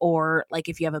lock, or like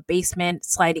if you have a basement,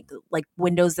 sliding like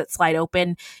windows that slide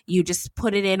open, you just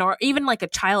put it in, or even like a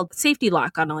child safety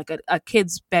lock on like a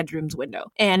kid's bedroom's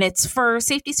window. And it's for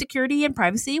safety, security, and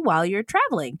privacy while you're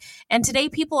traveling. And today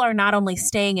people are not only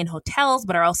staying in hotels,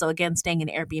 but are also again staying in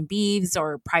Airbnbs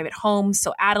or private homes.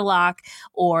 So Add a Lock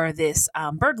or this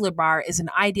burglar bar is an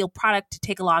ideal product to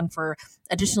take along for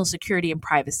additional security and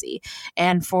privacy.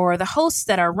 And for the hosts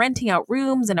that are renting out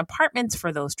rooms and apartments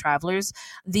for those travelers,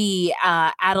 the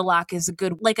Add a Lock is a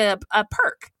good, like a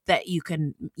perk that you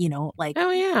can,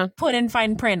 put in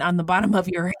fine print on the bottom of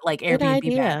your like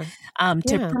Airbnb bed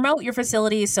to promote your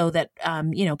facility so that,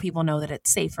 people know that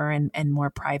it's safer and more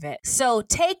private. So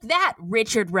take that,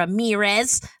 Richard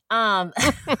Ramirez.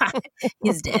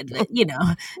 He's dead, but he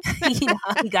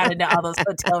got into all those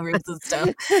hotel rooms and stuff.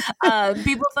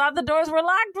 People thought the doors were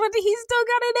locked, but he still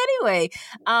got in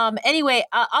anyway.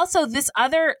 Also, this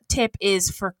other tip is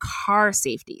for car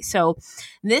safety. So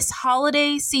this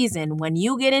holiday season, when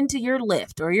you get into your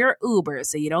Lyft or your Uber,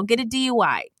 so you don't get a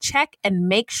DUI, check and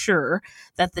make sure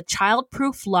that the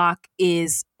child-proof lock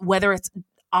is, whether it's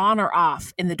on or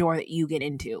off in the door that you get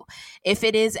into. If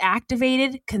it is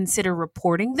activated, consider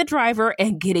reporting the driver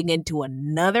and getting into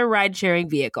another ride-sharing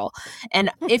vehicle.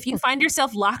 And if you find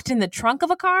yourself locked in the trunk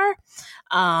of a car,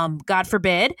 God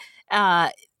forbid,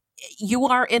 you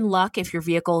are in luck if your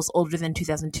vehicle is older than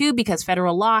 2002, because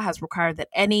federal law has required that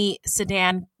any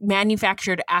sedan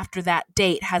manufactured after that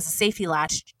date has a safety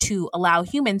latch to allow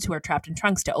humans who are trapped in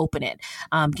trunks to open it,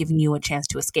 giving you a chance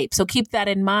to escape. So keep that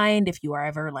in mind if you are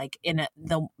ever like in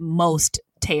the most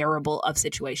terrible of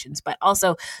situations. But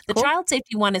also the child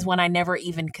safety one is one I never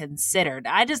even considered.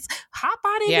 I just hop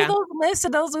on into those Lyfts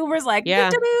and those Ubers like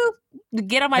get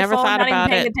on my phone, not even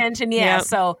paying attention.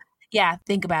 So yeah,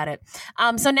 think about it.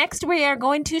 So next we are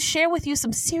going to share with you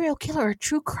some serial killer or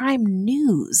true crime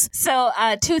news. So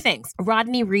two things.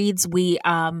 Rodney Reeds, we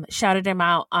shouted him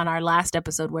out on our last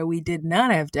episode where we did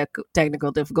not have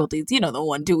technical difficulties, the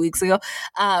one 2 weeks ago.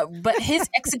 But his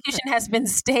execution has been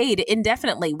stayed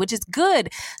indefinitely, which is good.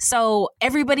 So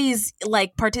everybody's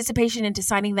participation into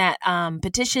signing that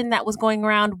petition that was going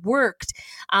around worked.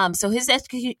 So his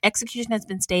execution has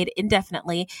been stayed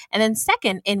indefinitely. And then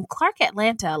second, in Clark,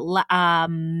 Atlanta,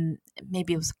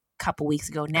 maybe it was a couple weeks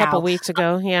ago now.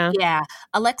 Yeah.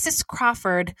 Alexis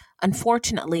Crawford,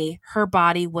 unfortunately, her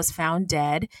body was found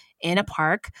dead in a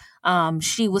park.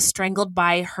 She was strangled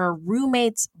by her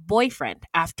roommate's boyfriend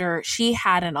after she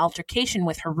had an altercation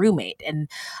with her roommate. And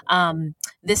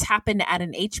this happened at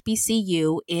an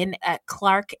HBCU at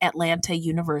Clark Atlanta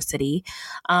University.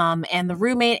 And the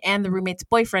roommate and the roommate's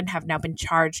boyfriend have now been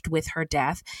charged with her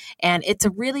death. And it's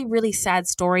a really, really sad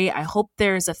story. I hope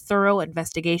there's a thorough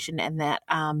investigation and that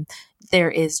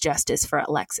there is justice for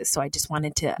Alexis. So I just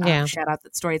wanted to shout out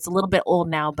that story. It's a little bit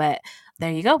old now, but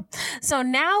there you go. So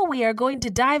now we are going to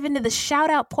dive into the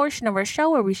shout out portion of our show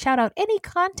where we shout out any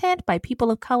content by people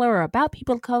of color or about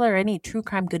people of color or any true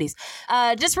crime goodies.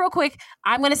 Just real quick,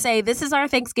 I'm going to say this is our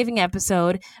Thanksgiving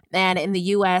episode. And in the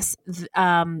U.S.,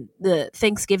 the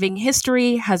Thanksgiving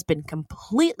history has been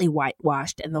completely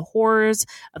whitewashed, and the horrors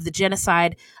of the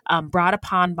genocide brought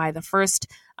upon by the first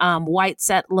white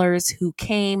settlers who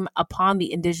came upon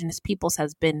the indigenous peoples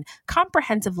has been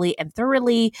comprehensively and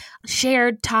thoroughly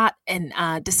shared, taught, and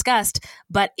discussed,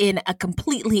 but in a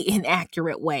completely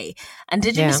inaccurate way.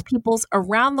 Indigenous peoples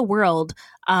around the world,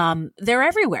 they're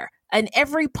everywhere. In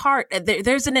every part,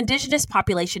 there's an indigenous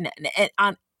population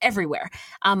on everywhere.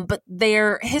 But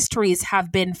their histories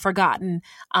have been forgotten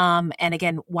and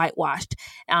again, whitewashed.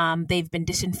 They've been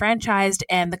disenfranchised,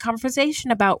 and the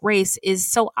conversation about race is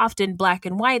so often black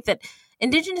and white that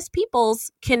indigenous peoples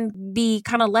can be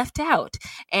kind of left out.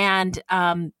 And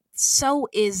so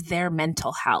is their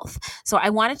mental health. So I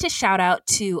wanted to shout out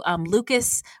to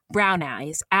Lucas Brown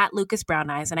Eyes at Lucas Brown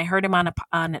Eyes. And I heard him on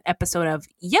an episode of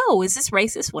Yo, Is This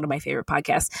Racist? One of my favorite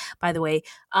podcasts, by the way.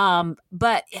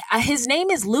 But his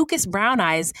name is Lucas Brown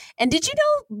Eyes. And did you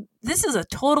know, this is a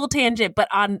total tangent, but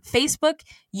on Facebook,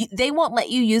 they won't let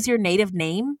you use your native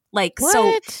name.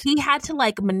 So he had to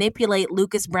manipulate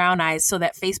Lucas Brown Eyes so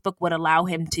that Facebook would allow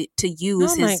him to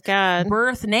use his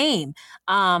birth name.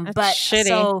 That's but shitty.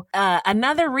 So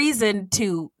another reason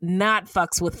to not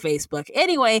fucks with Facebook.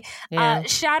 Anyway,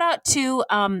 shout out to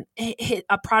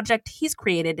a project he's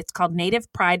created. It's called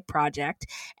Native Pride Project,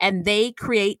 and they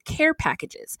create care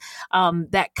packages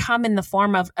that come in the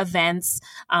form of events,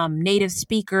 Native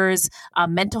speakers,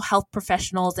 mental health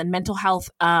professionals, and mental health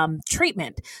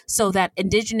treatment so that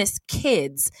Indigenous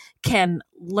kids can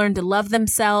learn to love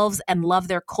themselves and love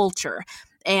their culture.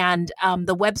 And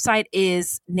the website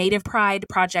is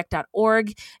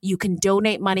nativeprideproject.org. You can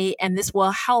donate money, and this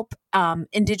will help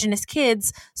Indigenous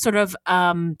kids sort of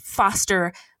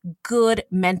foster good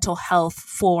mental health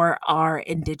for our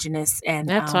Indigenous and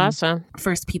that's awesome.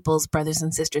 First Peoples brothers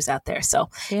and sisters out there. So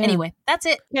anyway, that's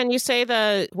it. Can you say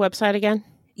the website again?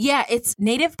 Yeah, it's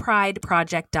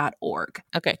nativeprideproject.org.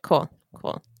 Okay, cool.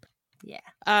 Yeah.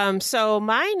 So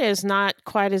mine is not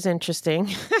quite as interesting.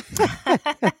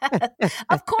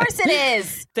 Of course it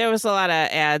is. There was a lot of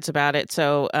ads about it,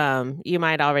 so you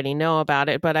might already know about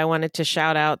it, but I wanted to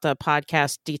shout out the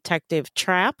podcast Detective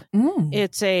Trap.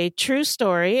 It's a true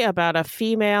story about a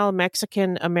female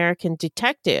Mexican-American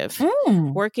detective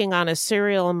working on a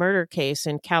serial murder case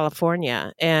in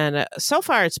California. And so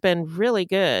far, it's been really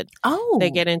good. Oh.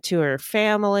 They get into her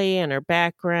family and her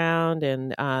background,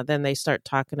 and then they start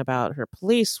talking about her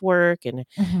police work and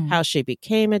how she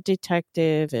became a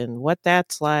detective and what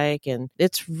that's like. And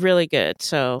it's really good.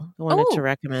 So I wanted to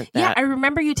recommend that. Yeah, I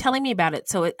remember you telling me about it.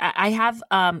 So I have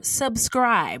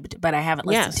subscribed, but I haven't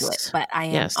listened to it. But I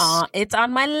am it's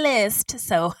on my list.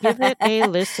 So give it a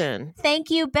listen. Thank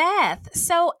you, Beth.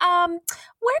 So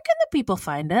where can the people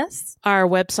find us? Our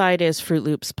website is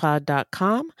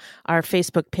fruitloopspod.com. Our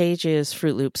Facebook page is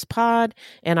Fruit Loops Pod,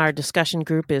 and our discussion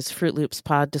group is Fruit Loops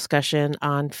Pod Discussion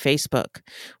on Facebook.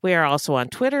 We are also on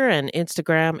Twitter and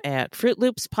Instagram at Fruit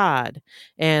Loops Pod,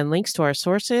 and links to our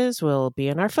sources will be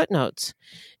in our footnotes.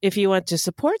 If you want to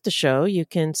support the show, you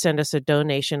can send us a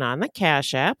donation on the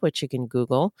Cash App, which you can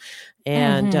Google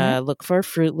and look for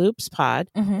Fruit Loops Pod,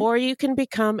 or you can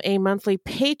become a monthly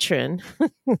patron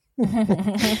through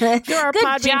our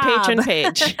Podbean patron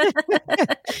page.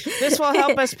 This will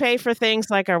help us pay for things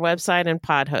like our website and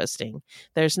pod hosting.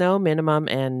 There's no minimum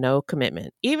and no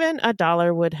commitment. Even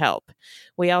 $1 would help.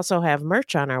 We also have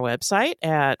merch on our website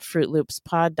at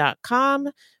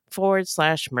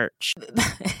fruitloopspod.com/merch.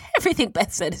 Everything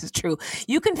Beth said is true.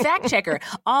 You can fact check her.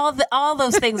 All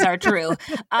those things are true.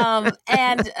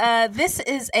 This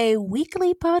is a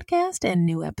weekly podcast, and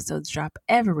new episodes drop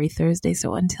every Thursday.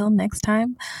 So until next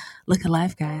time, look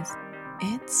alive, guys.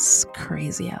 It's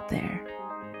crazy out there.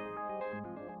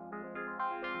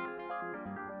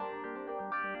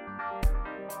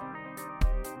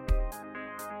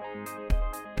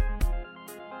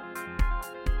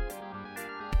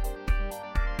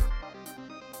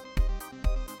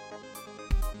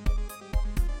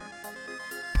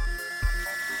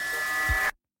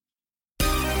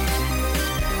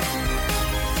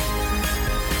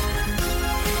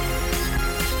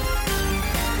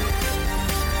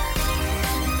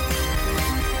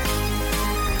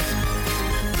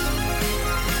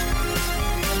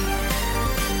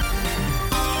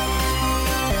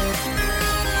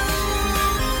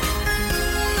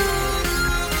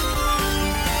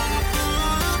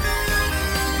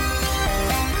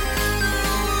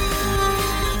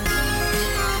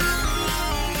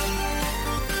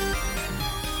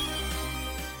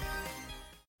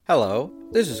 Hello,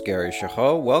 this is Gary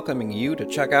Chahot welcoming you to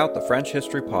check out the French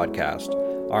History Podcast.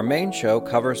 Our main show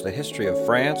covers the history of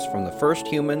France from the first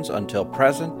humans until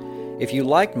present. If you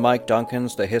liked Mike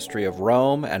Duncan's The History of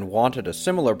Rome and wanted a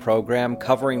similar program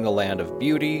covering the land of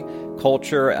beauty,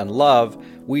 culture, and love,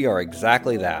 we are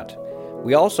exactly that.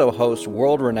 We also host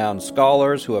world-renowned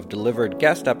scholars who have delivered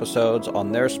guest episodes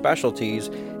on their specialties,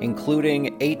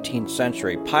 including 18th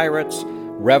century pirates,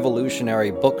 revolutionary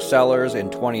booksellers in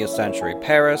 20th century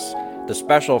Paris, the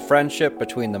special friendship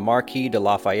between the Marquis de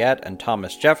Lafayette and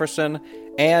Thomas Jefferson,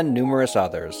 and numerous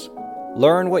others.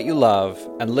 Learn what you love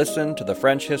and listen to the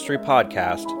French History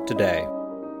Podcast today.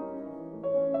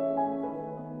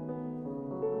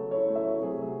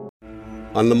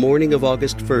 On the morning of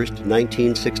August 1st,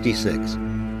 1966,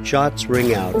 shots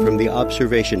ring out from the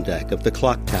observation deck of the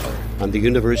clock tower on the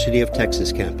University of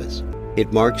Texas campus.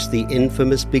 It marks the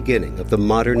infamous beginning of the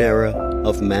modern era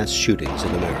of mass shootings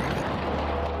in America.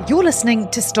 You're listening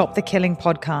to Stop the Killing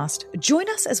podcast. Join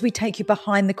us as we take you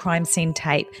behind the crime scene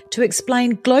tape to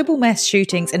explain global mass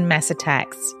shootings and mass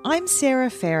attacks. I'm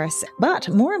Sarah Ferris, but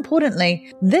more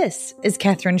importantly, this is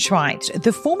Catherine Schweit,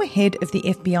 the former head of the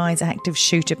FBI's active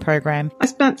shooter program. I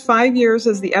spent 5 years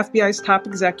as the FBI's top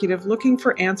executive looking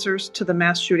for answers to the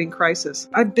mass shooting crisis.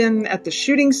 I've been at the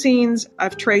shooting scenes,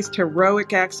 I've traced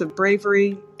heroic acts of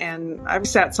bravery, and I've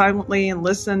sat silently and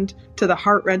listened to the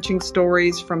heart-wrenching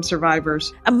stories from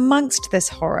survivors. Amongst this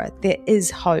horror, there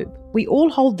is hope. We all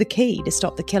hold the key to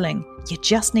stop the killing. You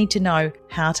just need to know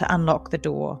how to unlock the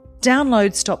door.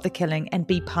 Download Stop the Killing and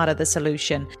be part of the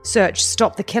solution. Search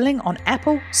Stop the Killing on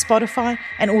Apple, Spotify,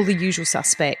 and all the usual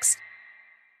suspects.